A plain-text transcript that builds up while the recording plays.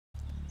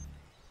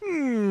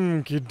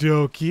Okie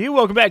dokie.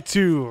 Welcome back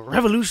to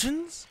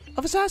Revolutions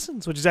of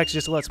Assassins, which is actually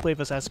just a Let's Play of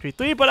Assassin's Creed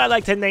 3, but I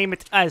like to name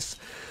it as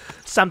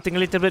something a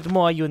little bit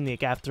more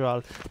unique after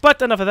all.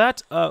 But enough of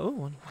that. Oh,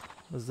 what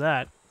was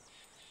that?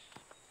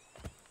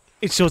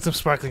 It showed some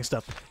sparkling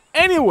stuff.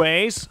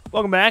 Anyways,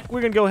 welcome back. We're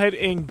going to go ahead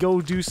and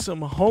go do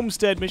some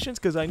homestead missions,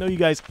 because I know you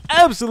guys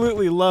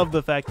absolutely love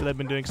the fact that I've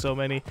been doing so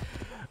many.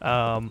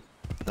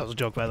 That was a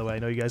joke, by the way. I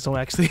know you guys don't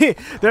actually...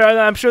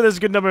 I'm sure there's a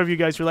good number of you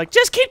guys who are like,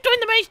 just keep doing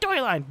the main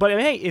storyline. But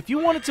hey, if you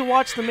wanted to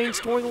watch the main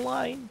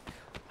storyline,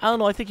 I don't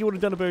know, I think you would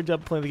have done a better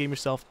job playing the game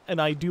yourself.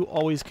 And I do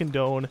always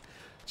condone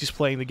just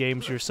playing the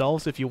games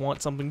yourselves if you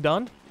want something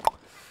done.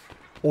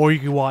 Or you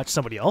can watch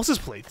somebody else's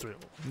playthrough.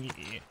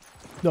 Yeah.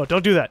 No,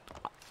 don't do that.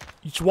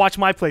 You should watch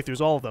my playthroughs,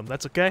 all of them.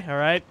 That's okay,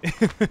 alright?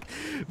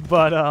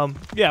 But,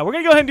 yeah, we're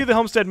gonna go ahead and do the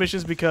homestead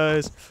missions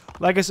because,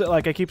 like I said,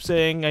 like I keep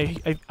saying,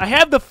 I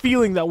have the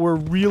feeling that we're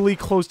really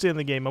close to the end of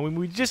the game. I mean,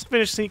 we just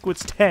finished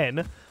sequence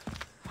 10.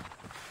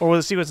 Or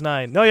was it sequence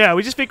 9? No, yeah,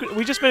 we just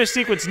finished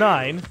sequence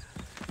 9.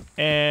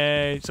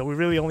 And so we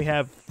really only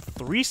have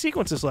 3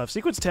 sequences left.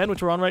 Sequence 10,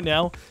 which we're on right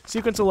now,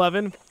 sequence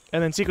 11,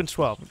 and then sequence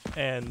 12.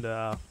 And,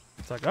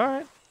 it's like,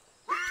 alright.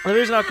 The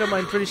reason how come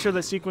I'm pretty sure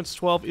that sequence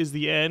 12 is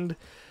the end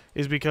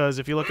is because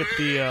if you look at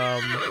the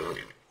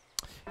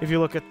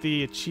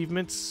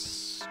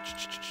achievements,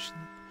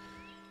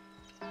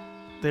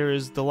 there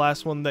is the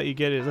last one that you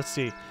get is, let's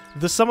see,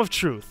 the Sum of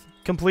Truth,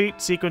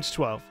 complete sequence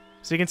 12.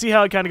 So you can see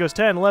how it kind of goes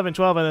 10, 11,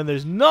 12, and then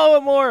there's no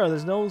more,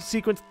 there's no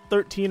sequence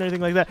 13 or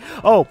anything like that.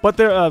 Oh, but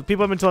there,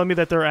 people have been telling me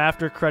that there are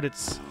after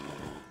credits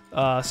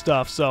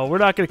stuff, so we're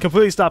not going to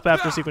completely stop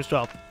after sequence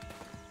 12.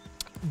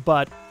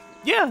 But,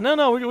 yeah,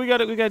 no, we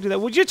gotta do that.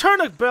 Would you turn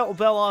the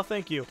bell off?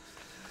 Thank you.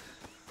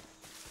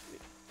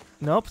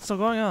 Nope, it's still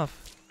going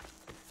off.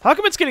 How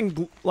come it's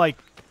getting, like,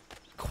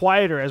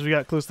 quieter as we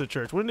got close to the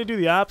church? Wouldn't it do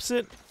the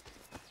opposite?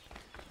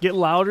 Get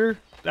louder?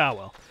 Ah,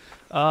 well.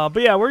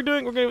 But yeah, we're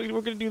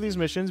gonna do these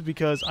missions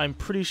because I'm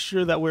pretty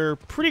sure that we're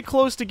pretty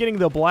close to getting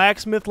the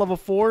blacksmith level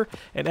 4,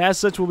 and as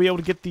such, we'll be able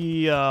to get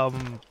the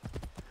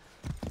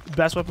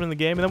best weapon in the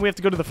game. And then we have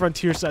to go to the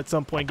frontier at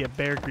some point and get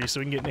bear grease so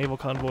we can get naval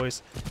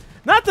convoys.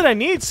 Not that I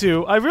need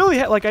to. I really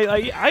like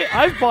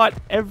I've bought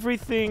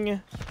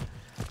everything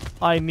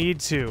I need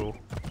to.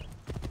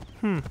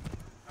 I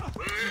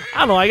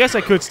don't know, I guess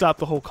I could stop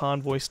the whole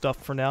convoy stuff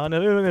for now, and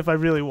even if I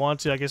really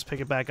want to, I guess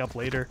pick it back up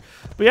later.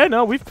 But yeah,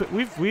 no, we've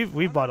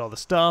bought all the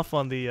stuff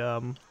on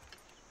the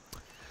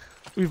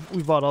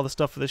we've bought all the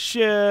stuff for the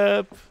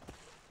ship.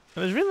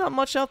 And there's really not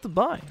much out to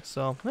buy.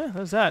 So, yeah,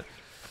 there's that.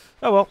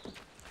 Oh well.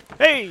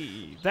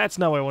 Hey, that's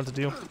not what I want to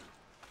do.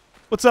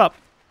 What's up?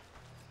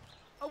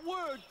 A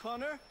word,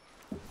 Connor.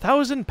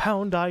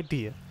 £1,000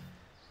 idea.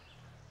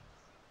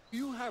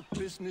 You have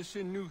business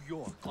in New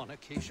York on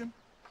occasion?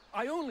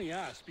 I only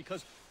ask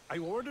because I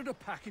ordered a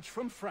package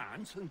from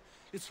France and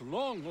it's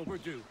long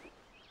overdue.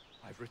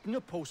 I've written a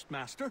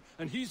postmaster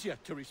and he's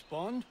yet to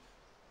respond.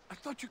 I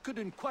thought you could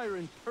inquire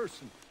in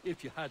person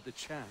if you had the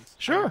chance.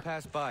 Sure. I'll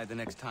pass by the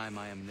next time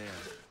I am there.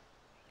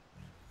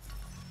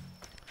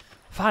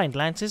 Find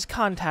Lance's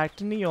contact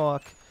in New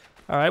York.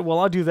 Alright, well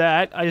I'll do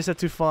that. I just have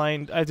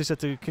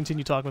to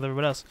continue talking with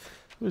everyone else.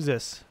 Who's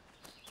this?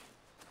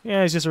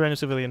 Yeah, he's just a random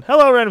civilian.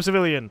 Hello, random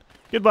civilian!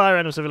 Goodbye,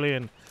 random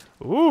civilian.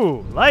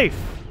 Ooh, life!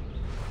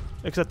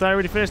 Except I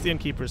already finished the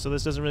Innkeeper, so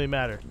this doesn't really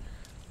matter.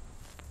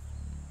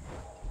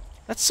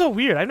 That's so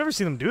weird. I've never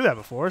seen them do that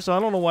before, so I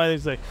don't know why they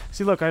say...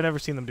 See, look, I've never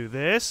seen them do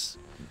this.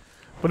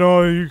 But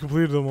no, you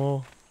completed them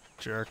all.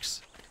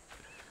 Jerks.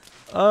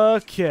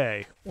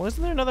 Okay.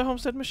 Wasn't there another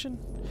homestead mission?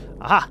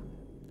 Aha!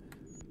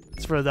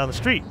 It's further down the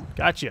street.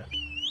 Gotcha.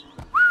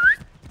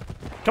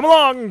 Come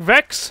along,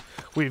 Vex!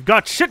 We've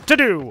got shit to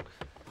do!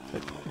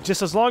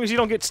 Just as long as you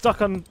don't get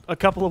stuck on a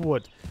couple of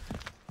wood.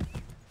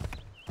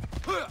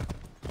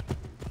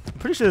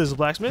 I'm pretty sure there's a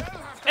blacksmith.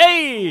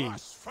 Hey!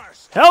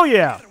 Hell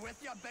yeah!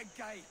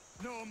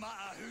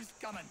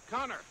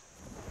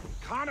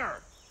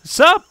 Connor! What's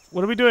up?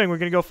 What are we doing? We're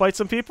gonna go fight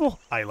some people?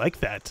 I like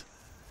that.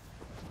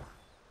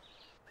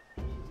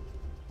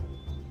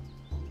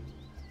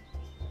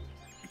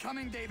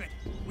 Coming, David.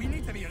 We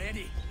need to be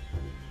ready.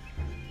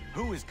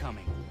 Who is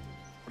coming?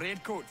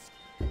 Redcoats.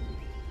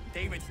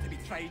 David's to be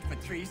tried for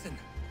treason.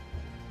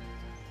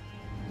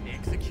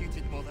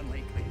 Executed more than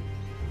likely.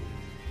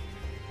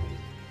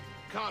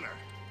 Connor,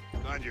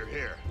 glad you're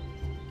here.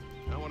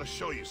 I want to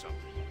show you something.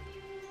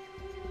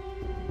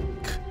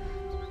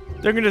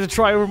 They're gonna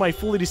try over my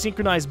fully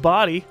desynchronized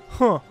body.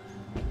 Huh.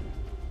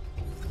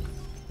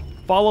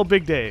 Follow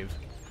Big Dave.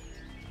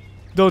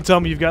 Don't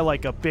tell me you've got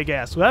like a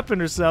big-ass weapon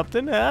or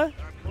something, huh?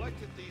 I've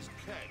collected these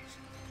kegs.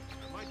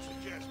 I might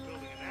suggest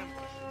building an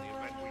ambush in the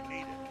event we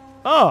need it.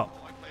 Oh.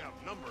 Likely have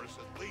numbers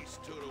at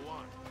least 2 to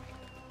 1.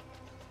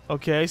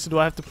 Okay, so do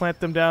I have to plant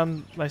them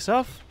down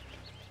myself?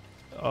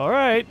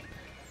 Alright.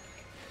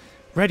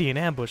 Ready an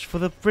ambush for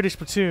the British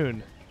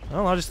platoon.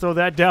 Well, I'll just throw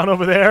that down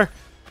over there.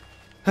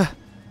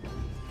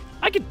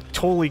 I could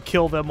totally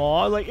kill them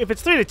all. Like, if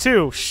it's 3 to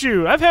 2,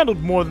 shoot, I've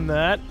handled more than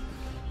that.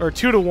 Or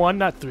 2 to 1,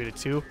 not 3 to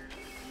 2.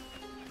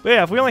 But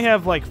yeah, if we only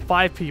have like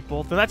 5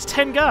 people, then that's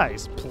 10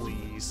 guys.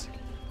 Please.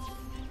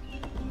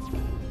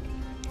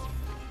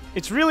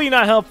 It's really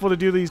not helpful to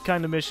do these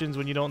kind of missions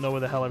when you don't know where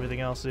the hell everything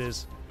else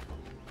is.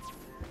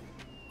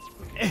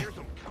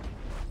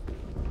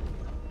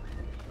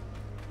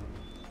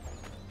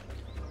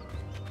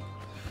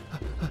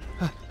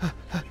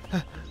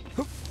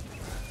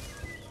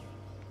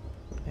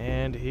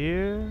 And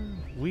here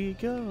we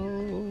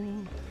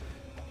go.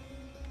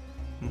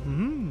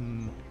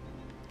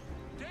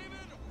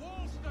 David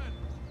Woolston,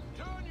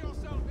 turn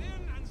yourself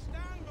in and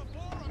stand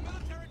before a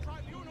military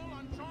tribunal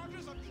on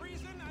charges of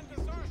treason and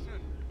desertion.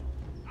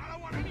 I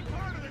don't want any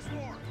part of this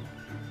war.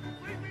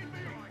 Leave me be.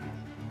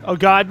 Oh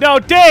God, no,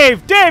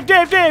 Dave! Dave,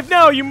 Dave, Dave,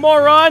 no, you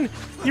moron!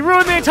 You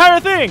ruined the entire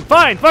thing!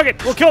 Fine, fuck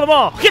it, we'll kill them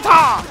all.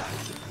 Hita!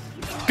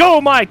 Go,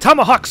 my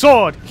tomahawk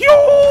sword! Yoo!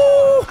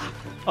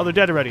 Oh, they're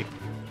dead already.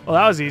 Oh,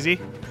 that was easy.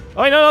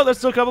 Oh, wait, no, there's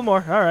still a couple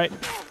more. All right.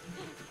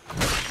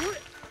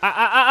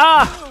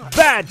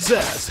 Bad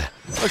says.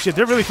 Oh shit,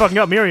 they're really fucking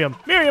up Miriam.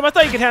 Miriam, I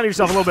thought you could handle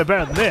yourself a little bit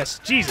better than this.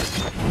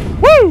 Jesus.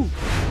 Woo!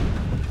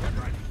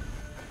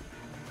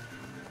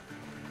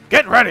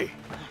 Get ready.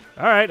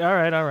 All right, all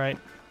right, all right.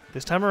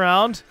 This time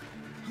around,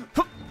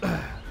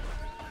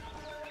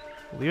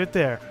 leave it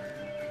there.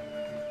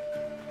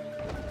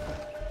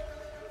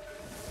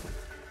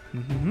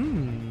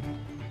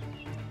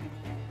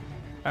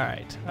 All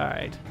right, all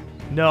right.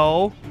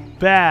 No,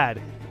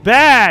 bad,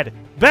 bad,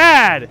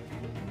 bad.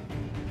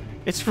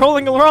 It's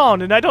rolling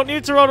around, and I don't need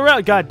it to roll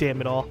around. God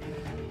damn it all.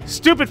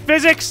 Stupid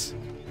physics.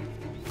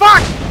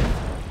 Fuck!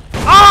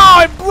 Oh,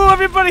 I blew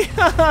everybody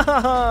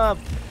up.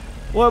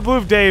 Well, it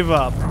blew Dave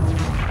up.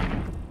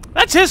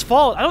 That's his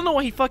fault. I don't know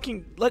why he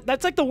fucking...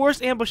 That's like the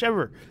worst ambush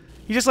ever.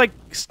 He just like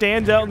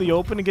stands out in the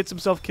open and gets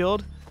himself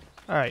killed.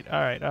 All right,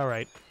 all right, all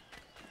right.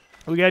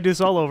 We gotta do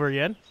this all over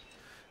again.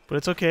 But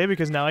it's okay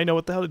because now I know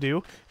what the hell to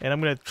do, and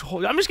I'm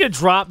just gonna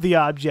drop the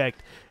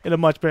object in a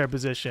much better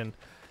position,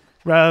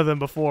 rather than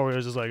before where it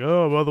was just like,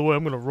 oh, by the way,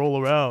 I'm gonna roll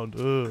around.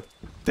 Ugh.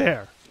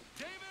 There.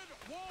 David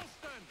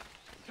Woolston,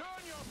 turn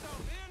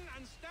yourself in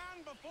and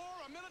stand before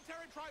a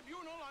military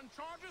tribunal on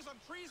charges of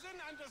treason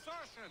and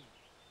desertion.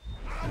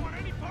 I don't want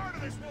any part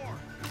of this war.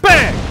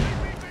 Bang!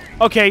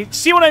 Okay,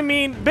 see what I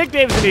mean? Big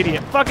Dave's an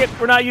idiot. Fuck it,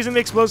 we're not using the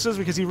explosives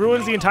because he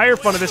ruins the entire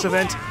fun of this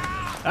event.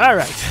 All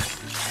right.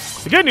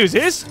 The good news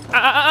is,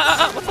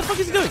 what the fuck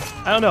is he doing?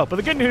 I don't know, but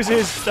the good news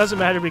is, doesn't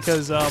matter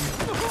because,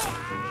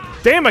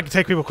 damn, I can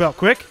take people out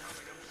quick.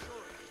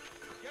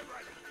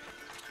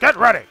 Get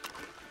ready.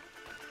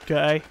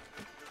 Okay.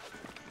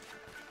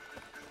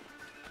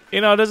 You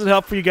know, it doesn't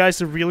help for you guys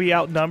to really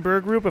outnumber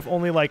a group if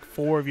only like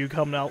 4 of you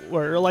come out,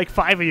 or like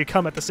 5 of you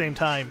come at the same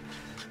time.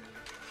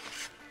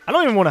 I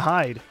don't even want to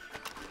hide.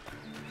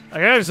 I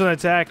just want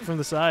to attack from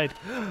the side.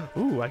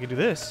 Ooh, I can do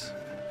this.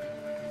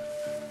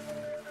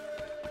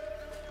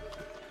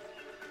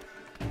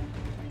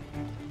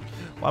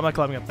 Why am I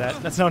climbing up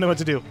that? That's not what I know what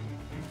to do.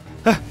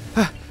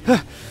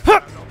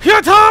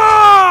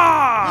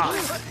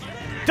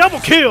 Double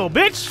kill,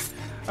 bitch!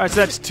 Alright, so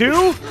that's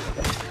 2,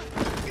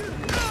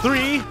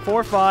 3,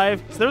 4,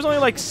 5. So there's only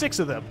like 6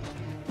 of them.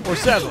 Or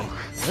 7.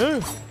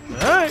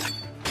 Alright.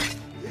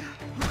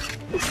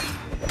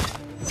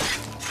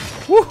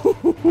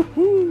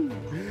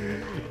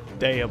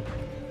 Damn.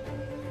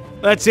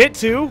 That's it,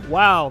 too?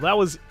 Wow, that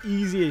was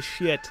easy as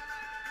shit.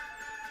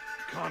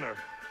 Connor,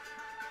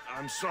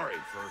 I'm sorry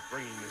for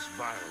bringing this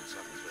violence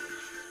on the village.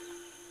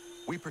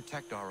 We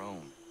protect our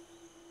own.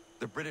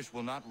 The British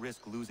will not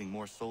risk losing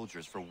more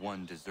soldiers for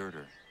one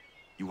deserter.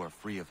 You are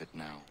free of it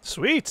now.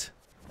 Sweet.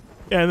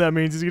 And that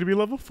means he's going to be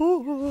level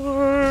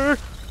 4.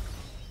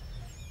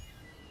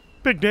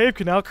 Big Dave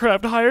can now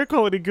craft higher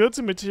quality goods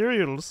and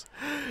materials.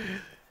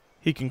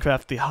 He can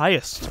craft the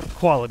highest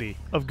quality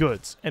of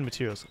goods and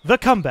materials. The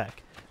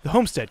comeback. The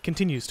homestead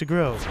continues to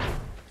grow.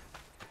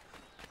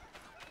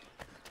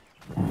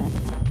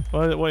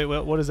 Wait,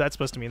 what is that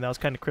supposed to mean? That was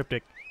kind of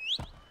cryptic.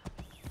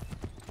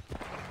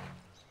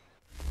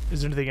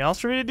 Is there anything else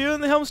for me to do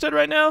in the homestead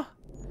right now?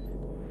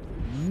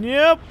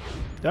 Nope.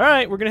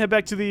 Alright, we're going to head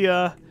back to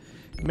the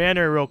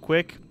manor real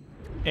quick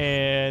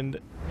and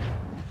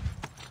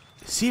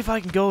see if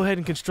I can go ahead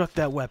and construct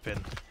that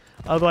weapon.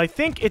 Although I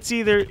think it's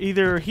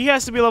either he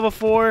has to be level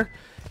 4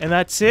 and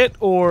that's it,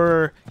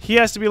 or he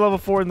has to be level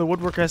 4 and the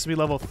woodworker has to be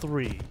level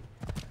 3.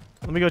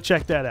 Let me go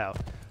check that out.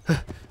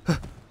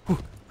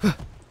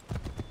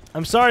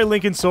 I'm sorry,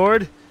 Lincoln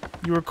Sword.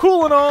 You were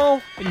cool and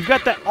all, and you've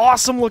got that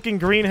awesome looking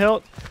green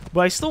hilt,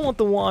 but I still want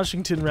the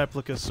Washington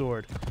replica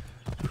sword.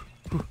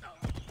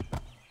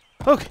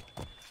 Okay.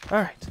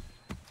 Alright.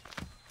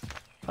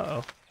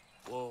 Uh-oh.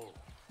 Whoa.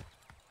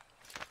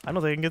 I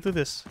don't think I can get through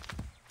this.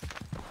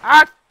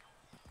 Ah!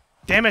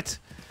 Damn it!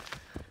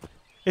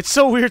 It's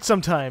so weird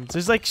sometimes.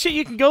 There's like shit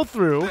you can go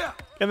through,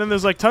 and then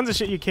there's like tons of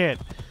shit you can't.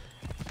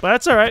 But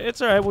that's alright,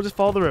 it's alright, we'll just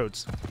follow the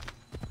roads.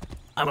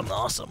 I'm an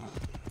awesome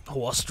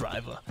horse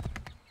driver.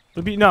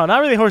 No, not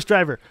really horse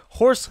driver.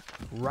 Horse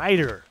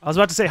rider. I was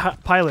about to say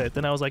pilot,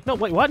 then I was like, no,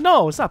 wait, what?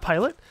 No, it's not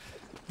pilot.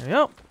 There we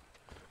go.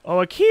 Oh,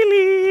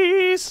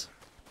 Achilles!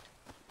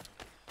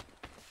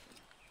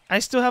 I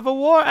still have a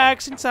war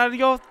axe inside of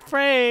your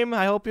frame.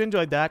 I hope you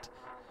enjoyed that.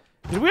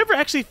 Did we ever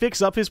actually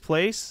fix up his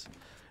place?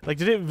 Like,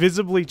 did it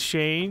visibly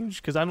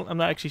change? Because I'm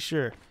not actually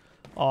sure.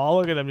 Oh,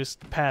 look at him just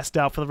passed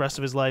out for the rest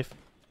of his life.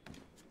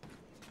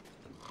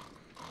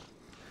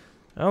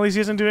 At least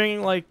he isn't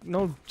doing, like,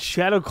 no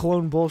shadow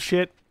clone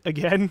bullshit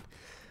again.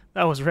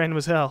 That was random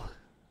as hell.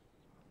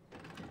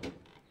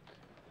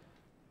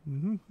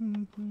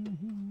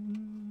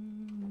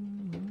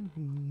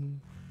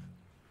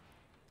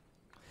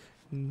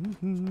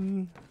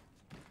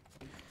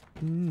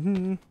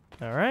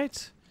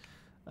 Alright.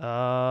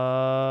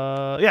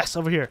 Yes,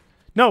 over here.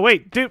 No,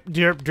 wait.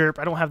 Derp.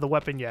 I don't have the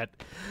weapon yet.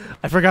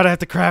 I forgot I have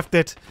to craft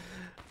it.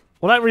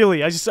 Well, not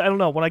really. I don't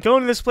know. When I go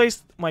into this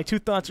place, my two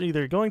thoughts are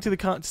either going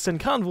to send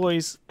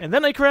convoys, and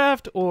then I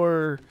craft,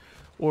 or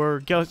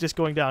just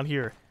going down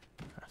here.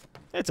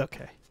 It's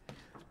okay.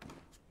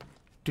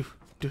 Do.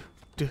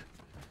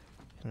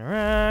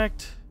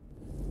 Interact.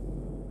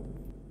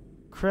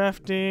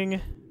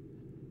 Crafting.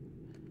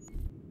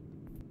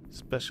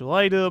 Special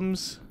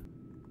items.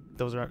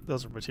 Those are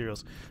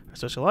materials.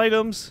 Special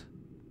items.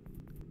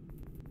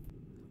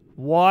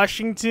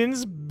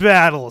 Washington's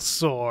battle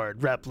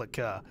sword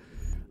replica.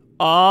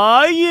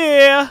 Aw,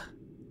 yeah!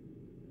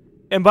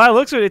 And by the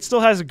looks of it, it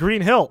still has a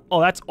green hilt. Oh,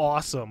 that's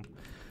awesome.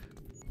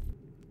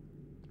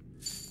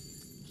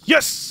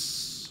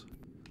 Yes!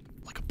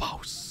 Like a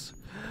boss.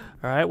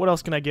 Alright, what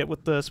else can I get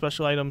with the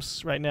special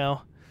items right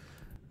now?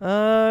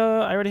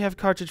 I already have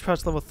cartridge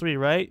pouch level 3,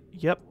 right?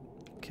 Yep.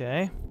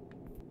 Okay.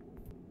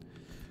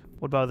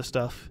 What about other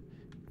stuff?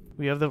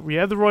 We have the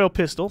royal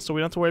pistol, so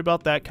we don't have to worry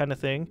about that kind of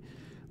thing.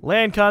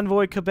 Land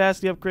convoy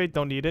capacity upgrade,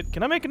 don't need it.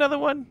 Can I make another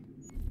one?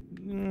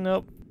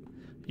 Nope.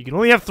 You can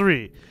only have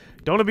 3.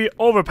 Don't want to be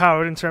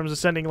overpowered in terms of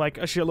sending like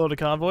a shitload of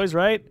convoys,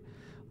 right?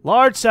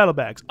 Large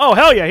saddlebags. Oh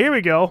hell yeah, here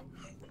we go.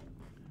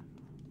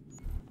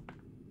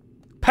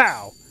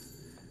 Pow.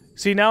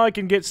 See, now I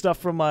can get stuff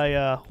from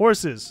my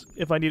horses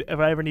if I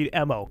ever need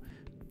ammo.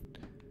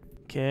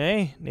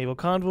 Okay, naval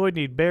convoy,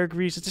 need bear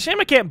grease. It's a shame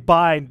I can't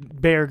buy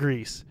bear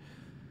grease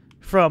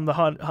from the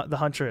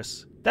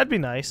huntress. That'd be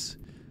nice.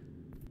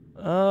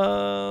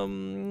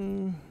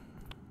 I'm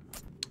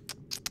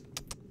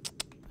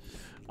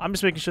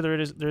just making sure there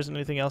isn't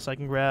anything else I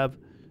can grab.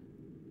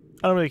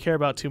 I don't really care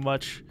about too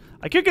much.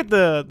 I could get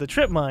the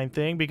trip mine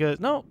thing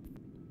because no.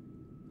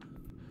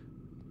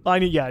 I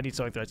need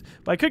sewing threads.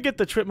 But I could get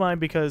the trip mine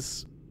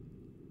because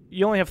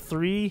you only have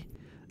 3.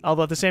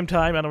 Although at the same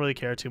time, I don't really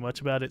care too much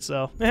about it,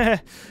 so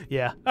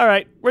yeah.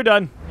 Alright, we're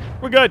done.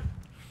 We're good.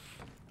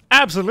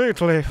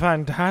 Absolutely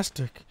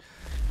fantastic.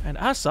 And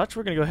as such,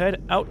 we're gonna go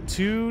ahead out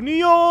to New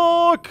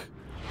York!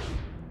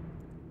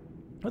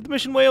 Put the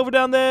mission way over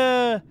down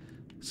there!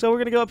 So we're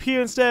gonna go up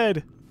here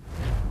instead.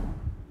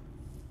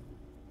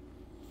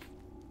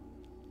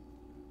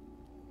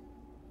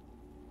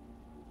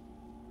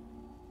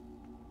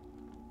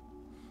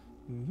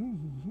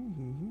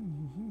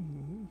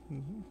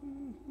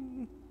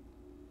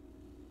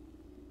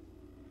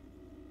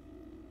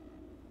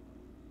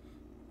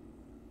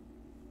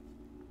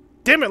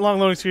 Damn it, long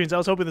loading screens. I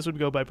was hoping this would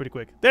go by pretty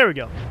quick. There we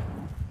go.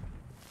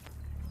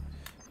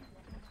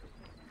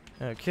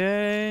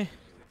 Okay.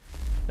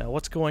 Now,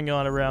 what's going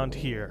on around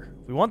here?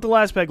 We want the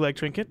last peg leg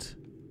trinket.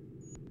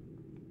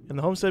 And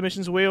the homestead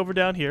mission's way over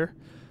down here.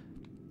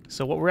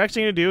 So what we're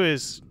actually going to do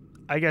is,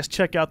 I guess,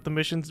 check out the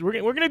missions.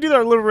 We're going to do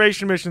our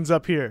liberation missions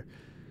up here.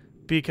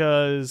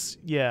 Because,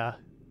 yeah.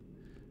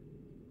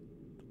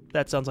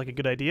 That sounds like a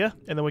good idea.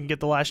 And then we can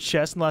get the last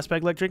chest and the last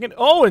peg leg trinket.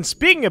 Oh, and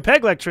speaking of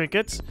peg leg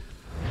trinkets...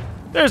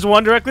 There's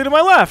one directly to my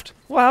left.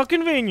 Well, how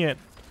convenient.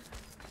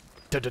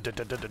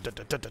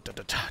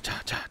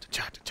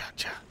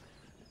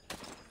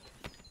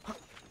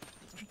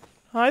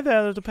 Hi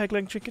there, little peg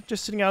leg trinket,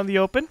 just sitting out in the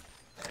open.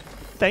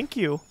 Thank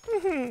you.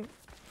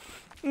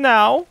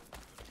 Now,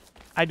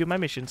 I do my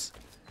missions.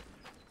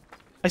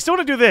 I still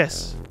want to do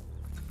this.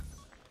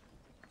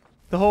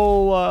 The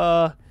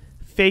whole,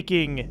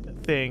 faking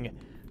thing.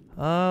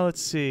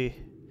 Let's see.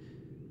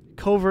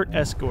 Covert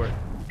escort.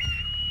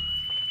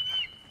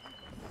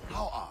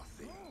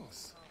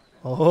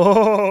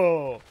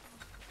 Oh,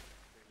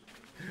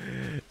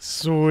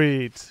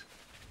 sweet.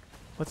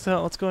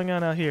 What's going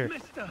on out here?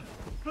 Mister,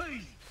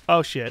 please.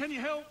 Oh shit. Can you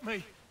help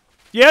me?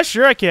 Yeah,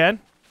 sure I can.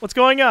 What's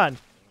going on?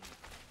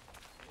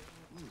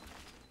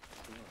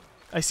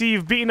 I see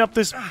you've beaten up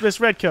this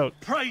redcoat.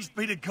 Praise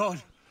be to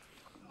God.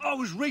 I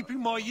was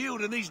reaping my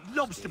yield and these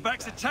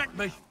lobsterbacks attacked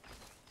me.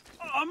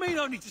 I mean,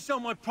 I need to sell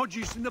my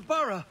produce in the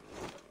borough.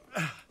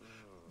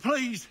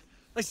 Please,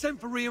 they sent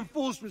for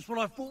reinforcements when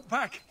I fought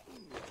back.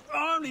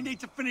 I only need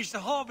to finish the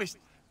harvest,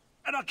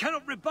 and I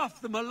cannot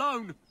rebuff them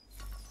alone.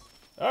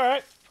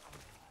 Alright.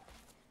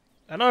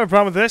 I don't have a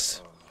problem with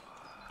this.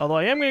 Although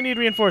I am going to need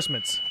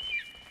reinforcements.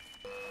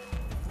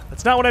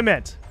 That's not what I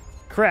meant.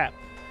 Crap.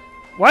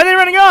 Why are they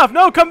running off?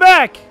 No, come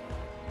back!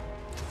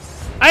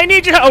 I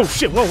need your help! Oh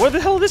shit, whoa, where the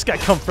hell did this guy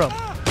come from?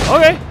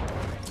 Okay.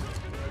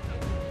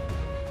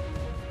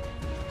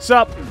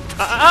 Sup?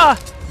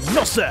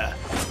 No sir,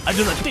 I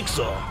do not think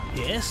so.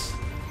 Yes?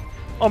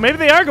 Oh, maybe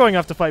they are going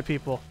off to fight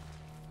people.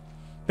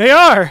 They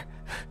are!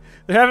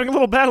 They're having a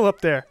little battle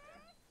up there.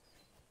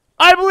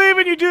 I believe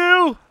in you,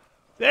 do!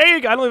 There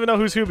you go. I don't even know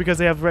who's who because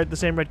they have the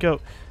same red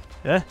coat.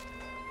 Yeah?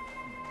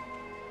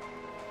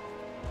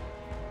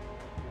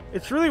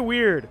 It's really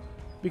weird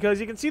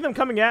because you can see them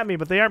coming at me,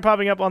 but they aren't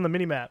popping up on the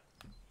minimap.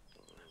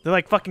 They're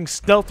like fucking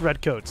stealth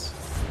red coats.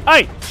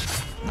 Hey!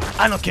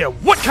 I don't care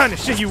what kind of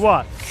shit you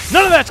want.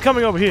 None of that's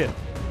coming over here.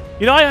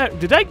 You know,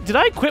 did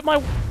I quit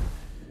my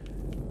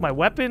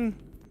weapon?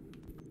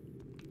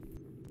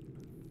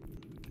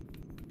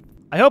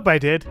 I hope I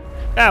did.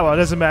 Ah, well, it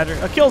doesn't matter.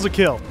 A kill's a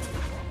kill.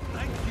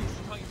 Thank you,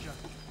 stranger.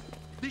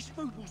 This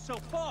food will sell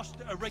fast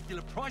at a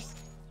regular price.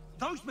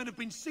 Those men have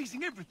been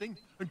seizing everything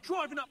and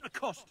driving up the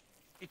cost.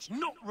 It's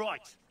not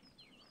right.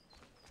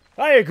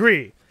 I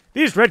agree.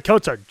 These red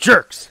coats are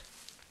jerks.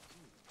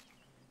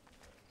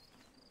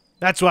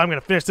 That's why I'm gonna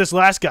finish this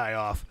last guy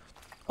off.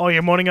 Oh,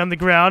 you're moaning on the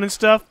ground and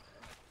stuff?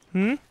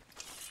 Hmm?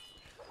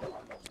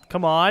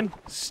 Come on.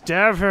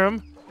 Stab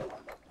him.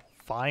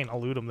 Fine,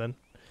 I'll loot him then.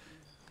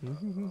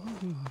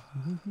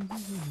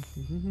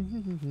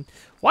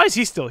 Why is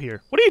he still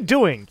here? What are you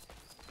doing?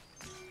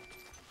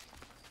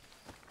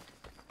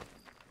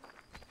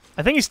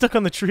 I think he's stuck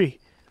on the tree.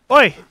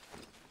 Oi!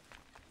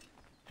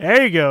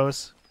 There he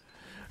goes.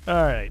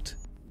 Alright.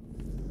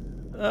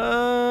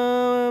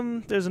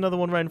 There's another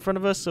one right in front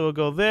of us, so we'll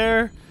go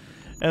there.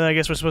 And I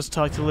guess we're supposed to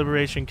talk to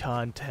Liberation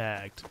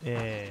Contact.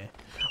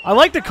 I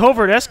like the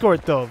covert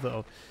escort,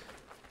 though.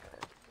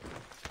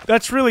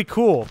 That's really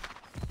cool.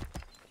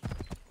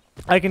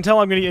 I can tell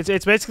I'm gonna.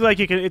 It's basically like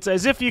you can. It's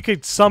as if you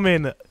could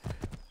summon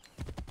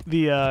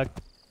the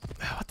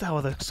what the hell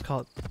are those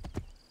called?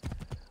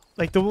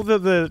 Like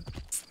the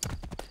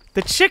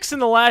chicks in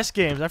the last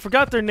games. I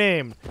forgot their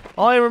name.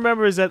 All I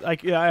remember is that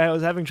I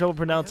was having trouble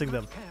pronouncing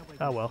them.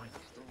 Oh well.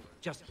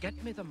 Just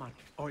get me the money,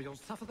 or you'll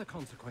suffer the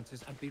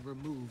consequences and be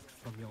removed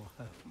from your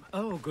home.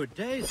 Oh, good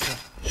day, sir.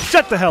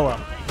 Shut the hell up.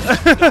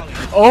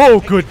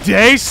 Oh, good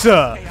day,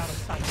 sir.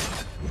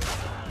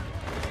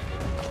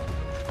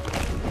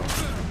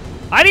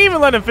 I didn't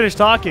even let him finish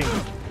talking.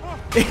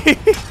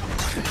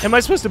 Am I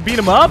supposed to beat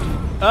him up?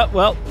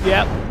 Well,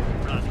 yeah.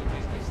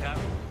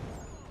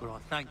 But I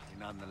thank you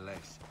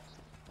nonetheless.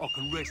 I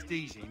can rest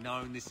easy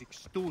knowing this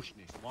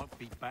extortionist won't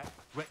be back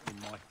threatening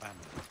my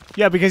family.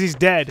 Yeah, because he's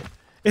dead.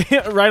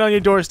 Right on your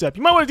doorstep.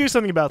 You might want to do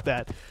something about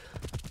that.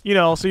 You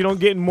know, so you don't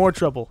get in more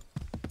trouble.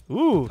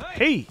 Ooh,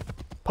 hey,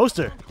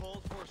 poster.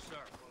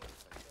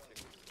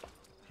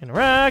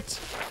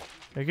 Interact.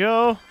 There you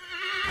go.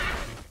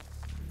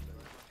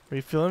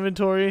 Refill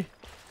inventory.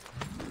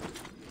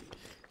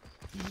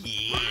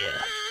 Yeah.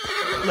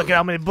 Look at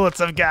how many bullets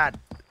I've got.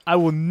 I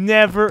will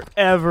never,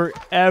 ever,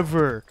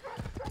 ever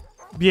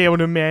be able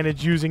to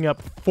manage using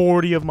up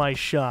 40 of my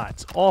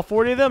shots. All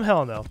 40 of them?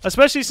 Hell no.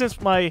 Especially since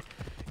my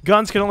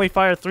guns can only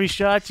fire 3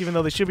 shots, even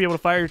though they should be able to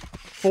fire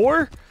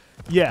 4?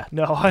 Yeah,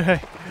 no, I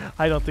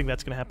don't think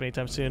that's going to happen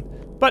anytime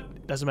soon.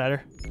 But, doesn't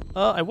matter.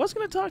 I was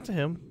going to talk to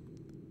him.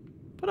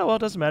 But oh well, it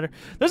doesn't matter.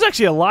 There's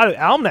actually a lot of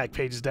Almanac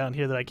pages down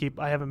here that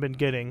I haven't been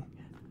getting.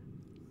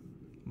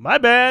 My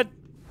bad.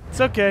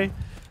 It's okay.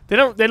 They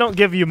don't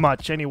give you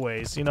much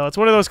anyways. You know, it's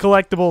one of those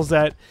collectibles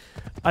that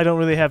I don't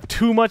really have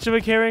too much of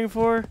a caring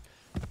for.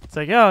 It's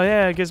like, oh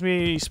yeah, it gives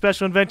me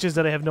special inventions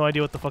that I have no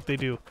idea what the fuck they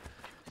do.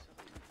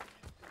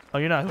 Oh,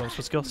 you're not who I'm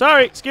supposed to kill.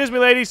 Sorry, excuse me,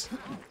 ladies.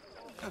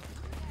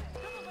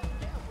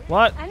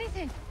 What?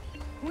 Anything.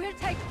 We'll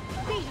take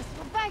beat us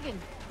for begging.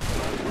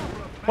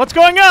 What's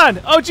going on?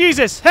 Oh,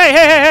 Jesus.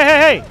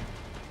 Hey.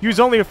 Use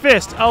only your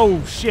fist.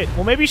 Oh, shit.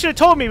 Well, maybe you should have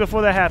told me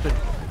before that happened.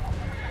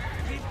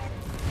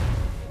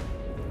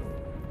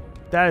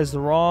 That is the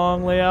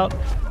wrong layout.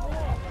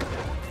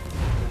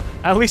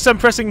 At least I'm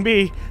pressing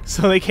B,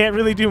 so they can't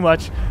really do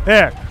much.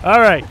 There. All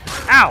right.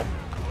 Ow.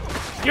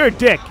 You're a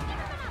dick.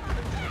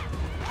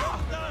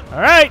 All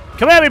right.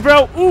 Come at me,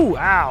 bro. Ooh,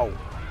 ow.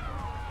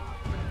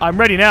 I'm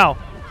ready now.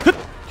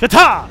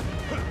 Kata!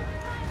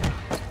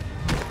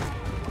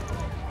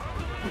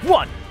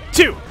 1,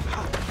 2.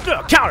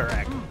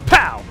 Counteract.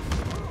 Pow.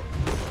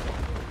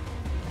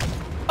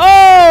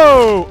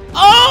 Oh!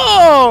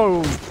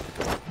 Oh!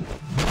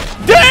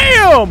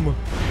 Damn!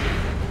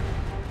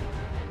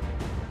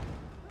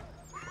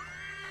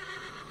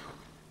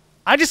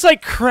 I just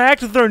like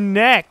cracked their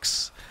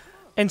necks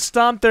and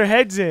stomped their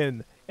heads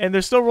in, and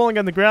they're still rolling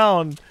on the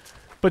ground.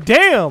 But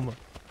damn!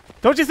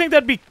 Don't you think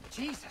that'd be?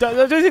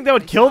 Don't you think that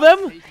would kill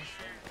them?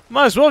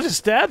 Might as well just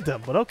stab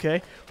them. But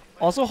okay.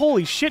 Also,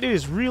 holy shit! It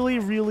is really,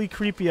 really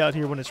creepy out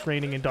here when it's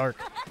raining and dark.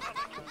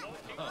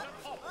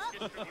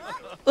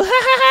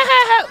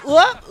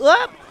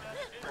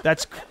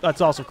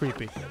 That's also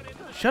creepy.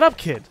 Shut up,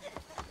 kid.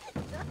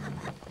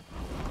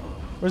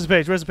 Where's the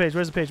page? Where's the page?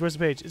 Where's the page? Where's the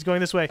page? It's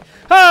going this way.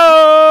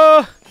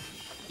 Oh!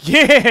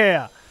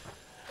 Yeah!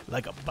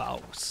 Like a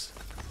boss.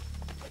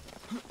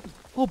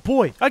 Oh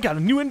boy, I got a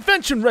new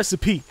invention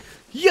recipe!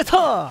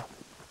 Yatta!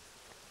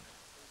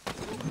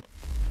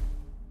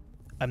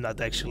 I'm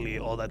not actually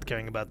all that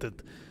caring about it.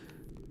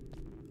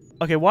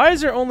 Okay, why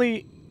is there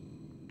only...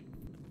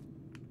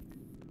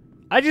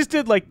 I just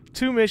did like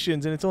 2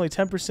 missions and it's only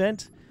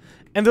 10%.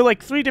 And they're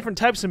like 3 different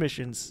types of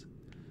missions.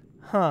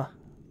 Huh.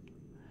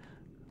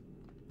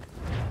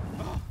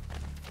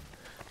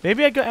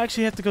 Maybe I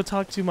actually have to go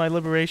talk to my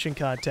liberation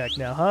contact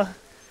now, huh?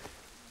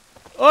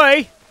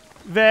 Oi!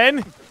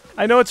 Ven!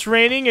 I know it's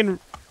raining and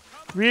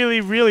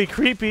really, really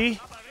creepy.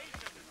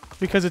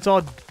 Because it's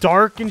all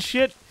dark and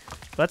shit.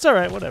 But that's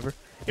alright, whatever.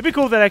 It'd be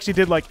cool if that actually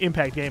did, like,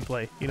 impact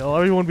gameplay. You know,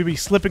 everyone would be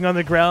slipping on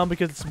the ground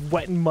because it's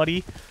wet and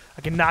muddy.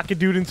 I can knock a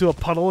dude into a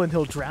puddle and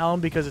he'll drown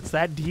because it's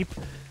that deep.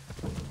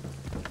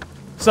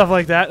 Stuff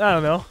like that. I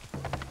don't know.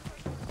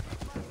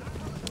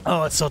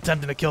 Oh, it's so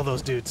tempting to kill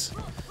those dudes.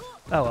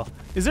 Oh, well.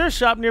 Is there a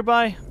shop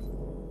nearby?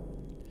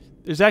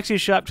 There's actually a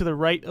shop to the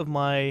right of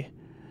my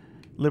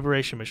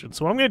liberation mission.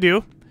 So what I'm going to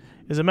do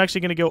is I'm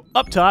actually going to go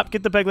up top,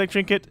 get the peg leg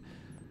trinket,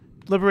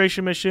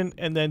 liberation mission,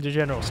 and then the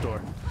general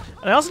store.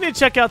 And I also need to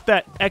check out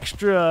that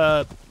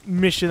extra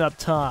mission up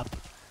top.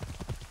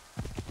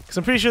 Because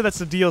I'm pretty sure that's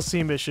the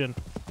DLC mission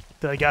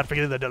that I got for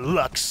the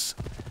deluxe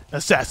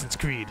Assassin's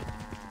Creed.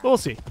 But we'll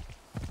see.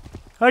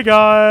 Hi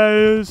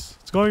guys!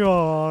 What's going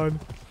on?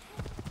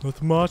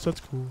 Nothing much,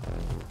 that's cool.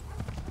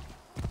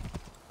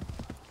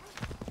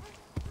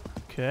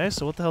 Okay,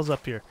 so what the hell's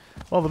up here?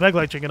 Well, the peg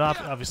leg trinket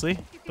off, obviously.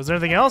 Was there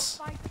anything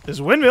else? There's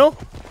a windmill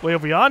way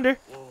over yonder.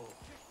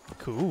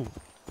 Cool.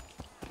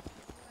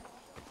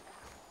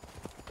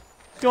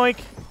 Yoink.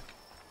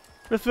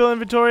 Refill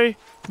inventory.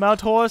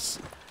 Mount horse.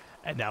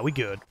 And now we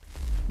good.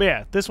 But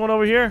yeah, this one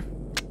over here.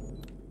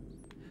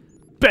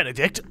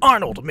 Benedict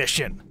Arnold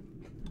mission.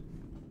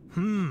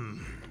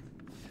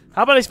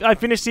 How about I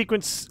finish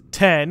sequence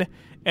 10,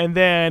 and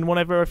then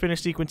whenever I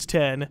finish sequence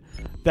 10,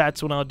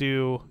 that's when I'll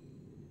do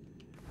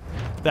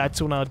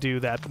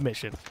that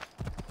mission.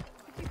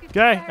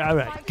 Okay?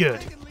 Alright, good.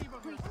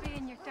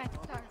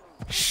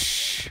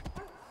 Shh.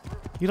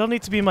 You don't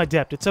need to be my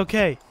depth. It's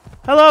okay.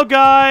 Hello,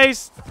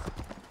 guys!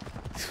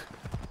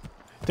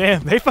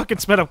 Damn, they fucking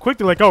sped up quick.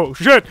 They're like, oh,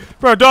 shit!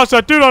 Better dodge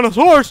that dude on his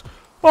horse!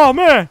 Oh,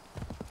 man!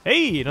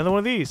 Hey, another one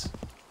of these.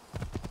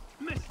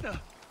 Mister,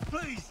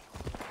 please,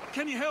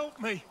 can you help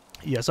me?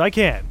 Yes, I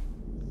can.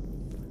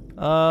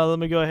 Let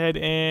me go ahead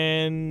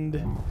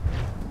and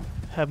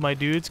have my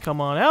dudes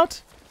come on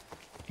out.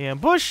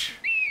 Ambush.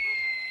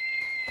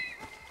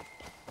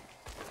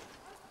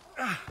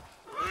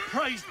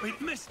 Praise be,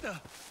 mister,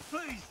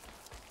 please.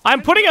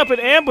 I'm putting up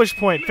an ambush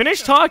point.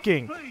 Finish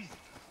talking. Please,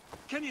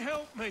 can you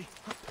help me?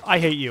 I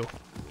hate you.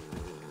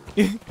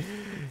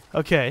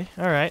 Okay,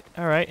 alright,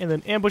 alright. And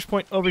then ambush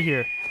point over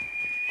here.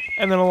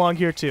 And then along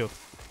here, too.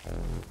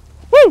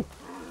 Woo!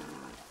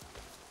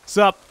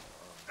 Sup?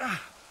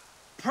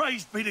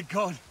 Praise be to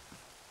God.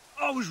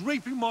 I was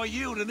reaping my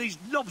yield and these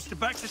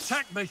lobsterbacks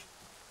attacked me.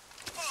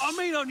 I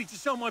mean only to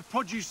sell my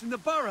produce in the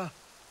borough.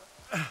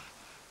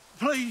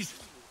 Please,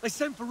 they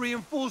sent for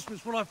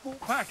reinforcements when I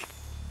fought back.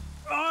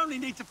 I only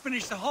need to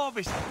finish the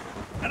harvest,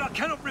 and I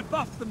cannot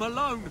rebuff them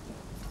alone.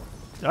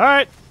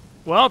 Alright.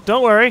 Well,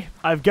 don't worry.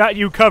 I've got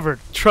you covered.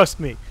 Trust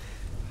me.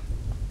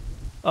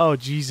 Oh,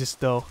 Jesus,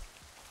 though.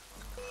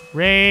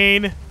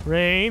 Rain.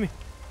 Rain.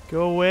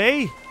 Go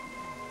away.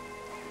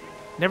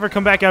 Never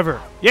come back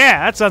ever.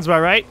 Yeah, that sounds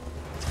about right.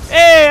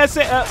 Hey, that's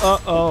it.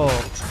 Uh-oh.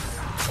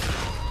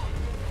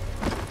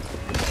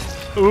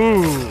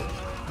 Ooh.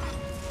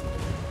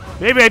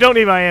 Maybe I don't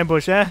need my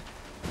ambush, huh?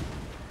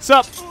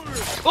 Sup?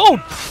 Oh,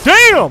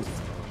 damn!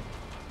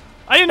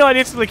 I didn't know I'd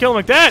instantly kill him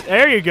like that.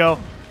 There you go.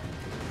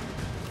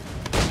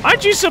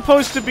 Aren't you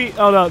supposed to be?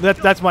 Oh no,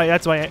 that's my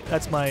other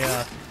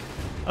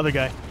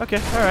guy. Okay,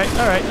 all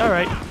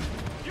right.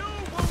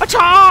 A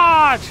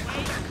charge!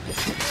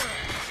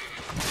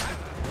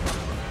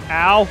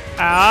 Ow!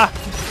 Ah!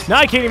 Now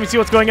I can't even see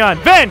what's going on.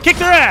 Ven, kick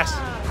their ass!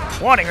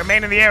 Warning: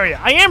 remain in the area.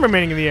 I am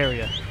remaining in the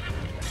area.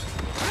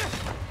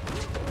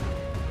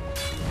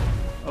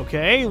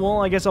 Okay,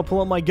 well I guess I'll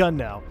pull out my gun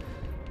now.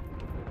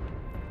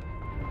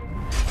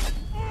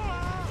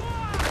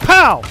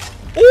 Pow!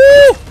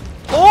 Ooh!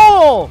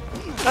 Oh!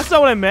 That's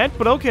not what I meant,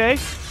 but okay.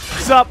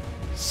 Sup,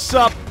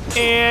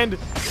 and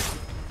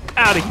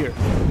out of here.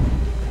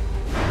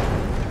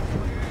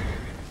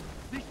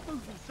 This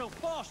food will sell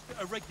fast at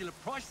a regular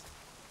price.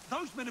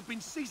 Those men have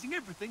been seizing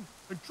everything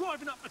and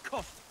driving up the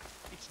cost.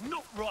 It's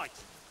not right.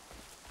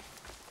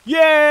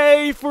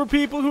 Yay for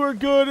people who are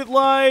good at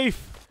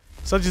life.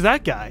 Such as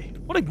that guy.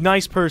 What a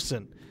nice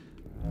person.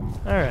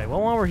 Alright,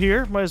 well while we're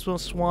here, might as well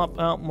swap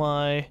out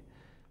my...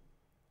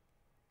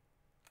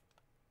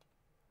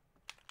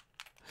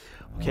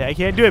 Okay, I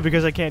can't do it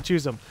because I can't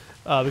choose them.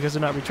 Because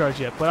they're not recharged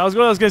yet. But what I was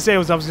going to say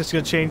was I was just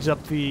going to change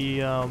up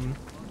the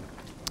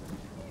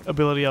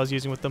ability I was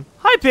using with them.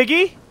 Hi,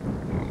 Piggy!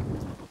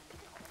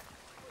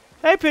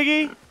 Hey,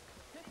 Piggy!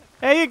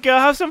 There you go,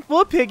 have some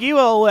fun, Piggy, you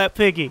little wet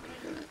Piggy.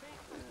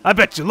 I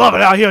bet you love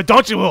it out here,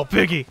 don't you, little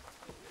Piggy?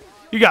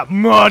 You got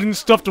mud and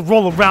stuff to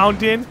roll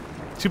around in.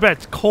 Too bad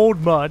it's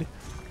cold mud.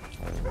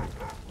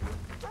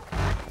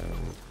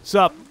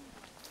 Sup?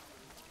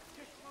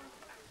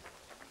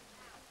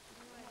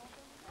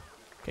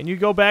 Can you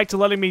go back to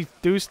letting me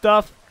do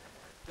stuff?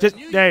 Just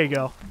there you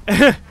go.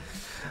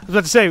 was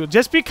about to say,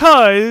 just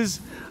because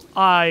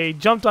I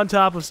jumped on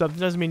top of something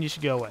doesn't mean you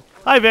should go away.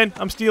 Hi, Vin.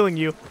 I'm stealing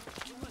you.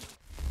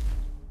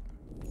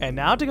 And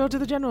now to go to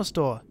the general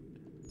store.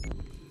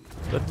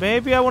 But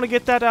maybe I want to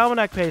get that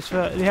almanac page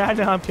for... Yeah,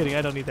 no, I'm kidding.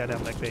 I don't need that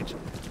almanac page.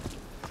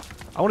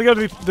 I want to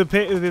go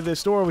to the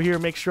store over here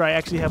and make sure I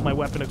actually have my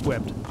weapon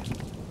equipped.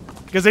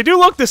 Because they do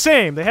look the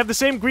same. They have the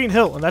same green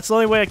hilt, and that's the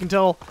only way I can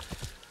tell,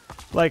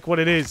 like, what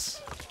it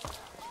is.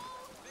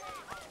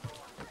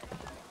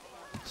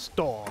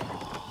 Store.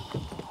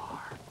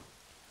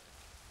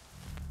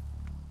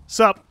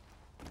 Sup?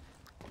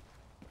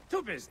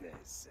 To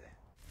business.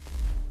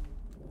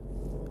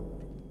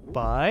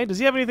 Buy. Does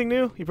he have anything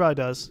new? He probably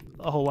does.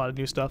 A whole lot of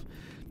new stuff.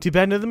 Too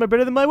bad none of them are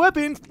better than my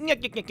weapons. I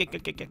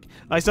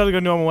still have to go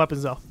normal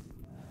weapons, though.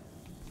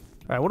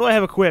 Alright, what do I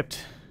have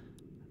equipped?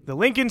 The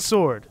Lincoln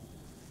Sword.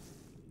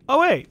 Oh,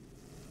 wait.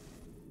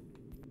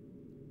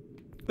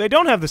 They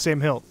don't have the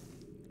same hilt.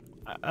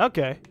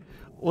 Okay.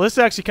 Well, this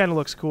actually kind of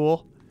looks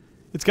cool.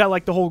 It's got,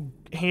 like, the whole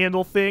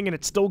handle thing, and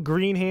it's still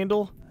green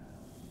handle.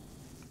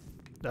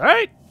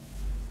 Alright.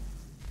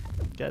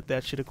 Got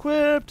that shit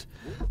equipped.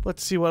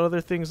 Let's see what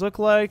other things look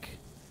like.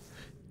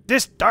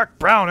 This dark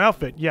brown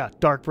outfit. Yeah,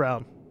 dark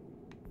brown.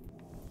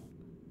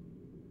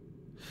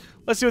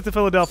 Let's see what the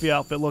Philadelphia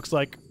outfit looks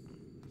like.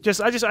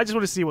 I just want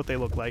to see what they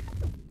look like.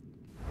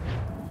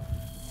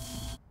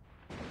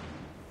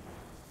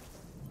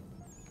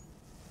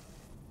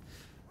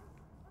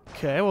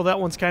 Okay, well that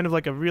one's kind of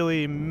like a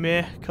really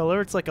meh color.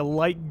 It's like a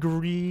light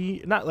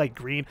green, not light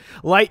green,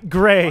 light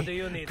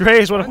gray. Gray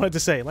is what I wanted to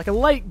say. Like a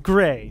light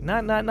gray,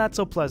 not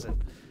so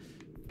pleasant.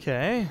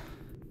 Okay,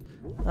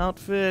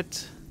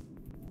 outfit.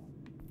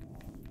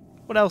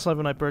 What else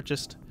haven't I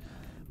purchased?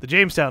 The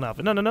Jamestown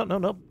outfit.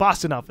 No.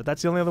 Boston outfit.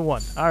 That's the only other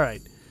one. All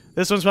right,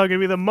 this one's probably gonna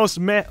be the most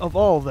meh of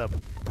all of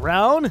them.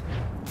 Brown.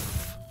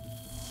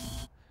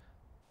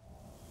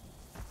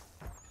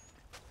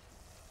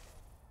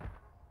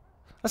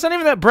 That's not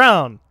even that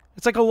brown.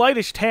 It's like a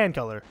lightish tan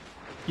color.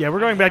 Yeah, we're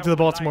going back to the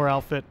Baltimore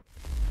outfit.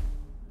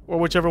 Or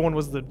whichever one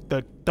was the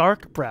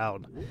dark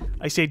brown.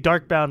 I say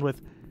dark brown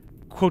with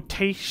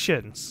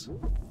quotations.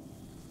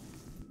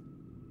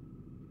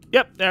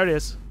 Yep, there it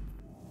is.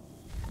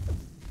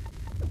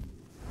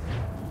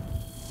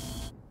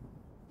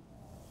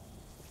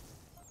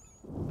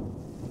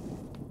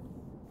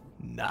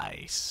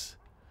 Nice.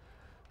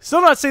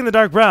 Still not seeing the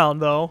dark brown,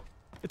 though.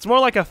 It's more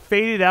like a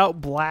faded out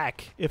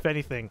black, if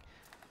anything.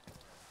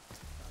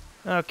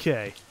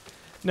 Okay,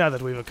 now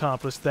that we've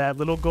accomplished that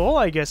little goal,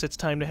 I guess it's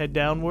time to head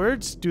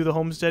downwards, do the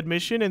homestead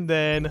mission, and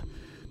then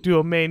do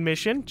a main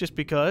mission, just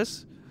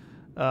because.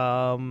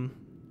 Yeah,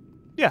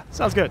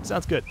 sounds good,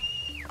 sounds good.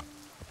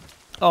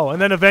 Oh,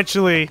 and then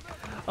eventually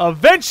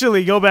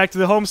go back to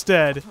the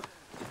homestead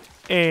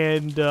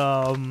and,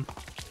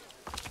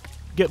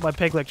 get my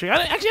peg leg tree.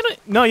 I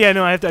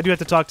do have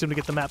to talk to him to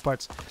get the map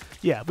parts.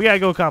 Yeah, we gotta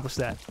go accomplish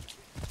that.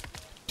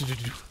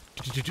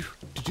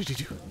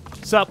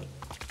 Sup?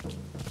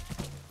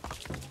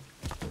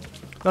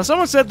 Now,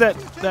 someone said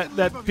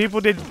that people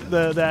did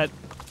that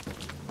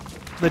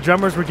the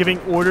drummers were giving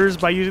orders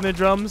by using the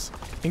drums,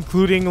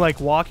 including like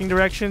walking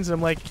directions. And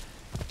I'm like,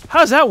 how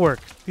does that work?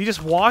 You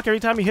just walk every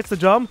time he hits the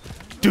drum?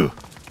 Do.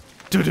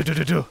 So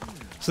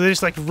they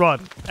just like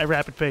run at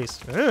rapid pace.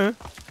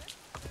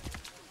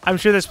 I'm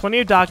sure there's plenty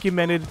of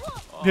documented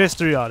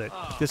history on it.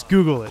 Just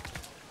Google it.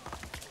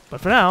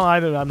 But for now,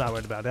 I'm not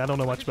worried about it. I don't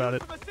know much about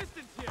it.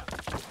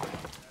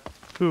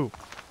 Who?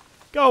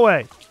 Go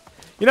away.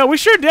 You know, we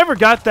sure never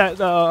got that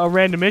a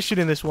random mission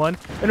in this one.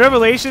 In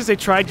Revelations, they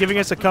tried giving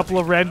us a couple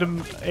of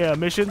random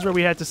missions where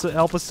we had to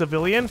help a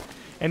civilian,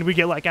 and we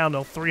get like, I don't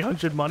know,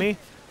 300 money.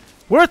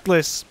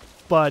 Worthless,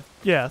 but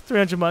yeah,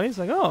 300 money. It's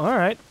like, oh, all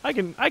right, I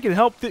can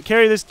help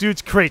carry this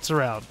dude's crates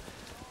around.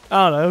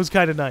 I don't know, it was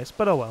kind of nice,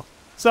 but oh well.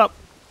 Sup?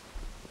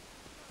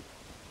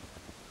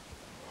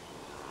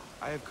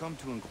 I have come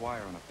to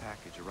inquire on a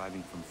package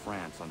arriving from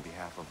France on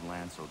behalf of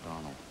Lance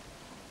O'Donnell.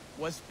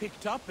 Was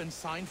picked up and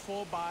signed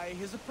for by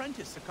his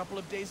apprentice a couple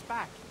of days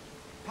back,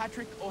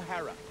 Patrick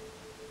O'Hara.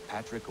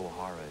 Patrick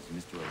O'Hara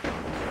is Mr.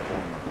 O'Donnell's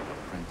former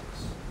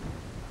apprentice.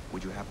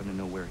 Would you happen to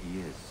know where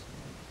he is?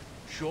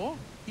 Sure,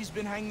 he's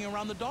been hanging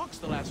around the docks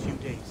the last few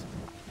days.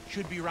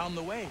 Should be round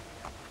the way.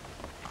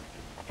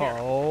 Here,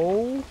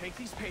 oh. Take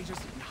these pages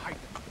and hide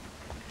them.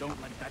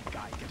 Don't let that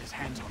guy get his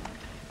hands on them.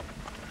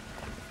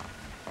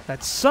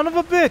 That son of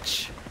a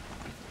bitch!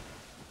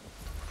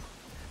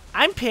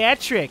 I'm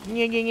Patrick.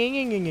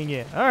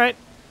 Alright.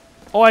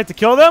 Oh, I have to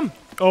kill them?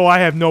 Oh, I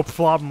have no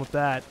problem with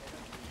that.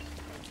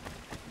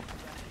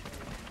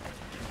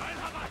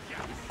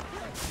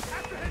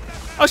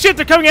 Oh shit,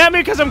 they're coming at me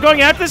because I'm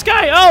going after this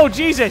guy? Oh,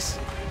 Jesus.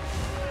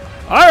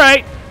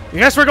 Alright. I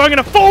guess we're going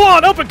into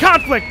full-on open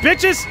conflict,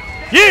 bitches!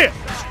 Yeah!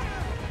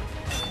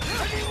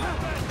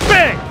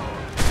 Bang!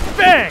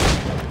 Bang!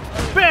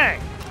 Bang!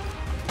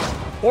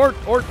 Or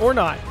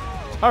not.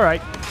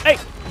 Alright. Hey!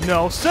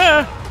 No,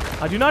 sir!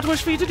 I do not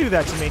wish for you to do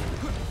that to me.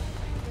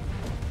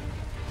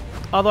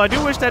 Although I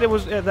do wish that it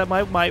was that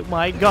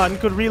my gun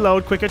could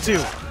reload quicker too.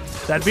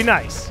 That'd be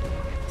nice.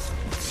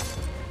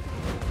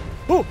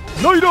 Oh,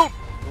 no, you don't.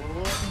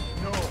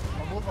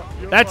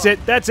 That's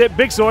it. That's it.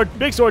 Big sword.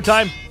 Big sword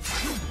time.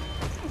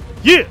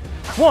 Yeah.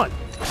 1,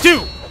 2,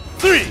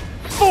 3,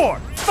 4,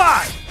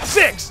 5,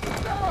 6.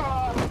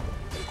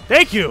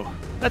 Thank you.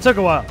 That took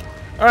a while.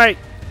 All right.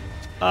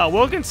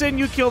 Wilkinson,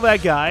 you kill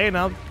that guy, and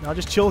I'll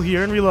just chill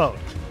here and reload.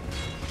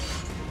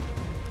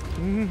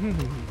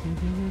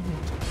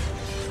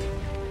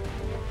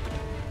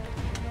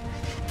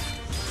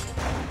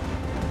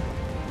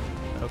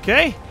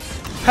 Okay.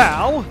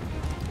 Pow.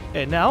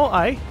 And now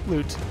I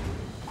loot.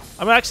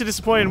 I'm actually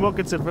disappointed in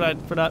Wilkinson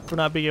for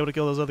not being able to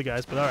kill those other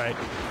guys, but all right.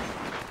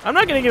 I'm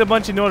not gonna get a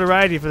bunch of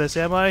notoriety for this,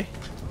 am I?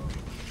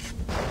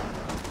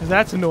 Because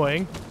that's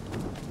annoying.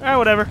 All right,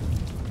 whatever.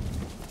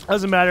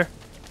 Doesn't matter.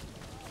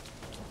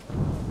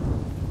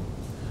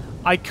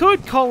 I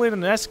could call in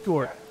an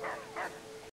escort.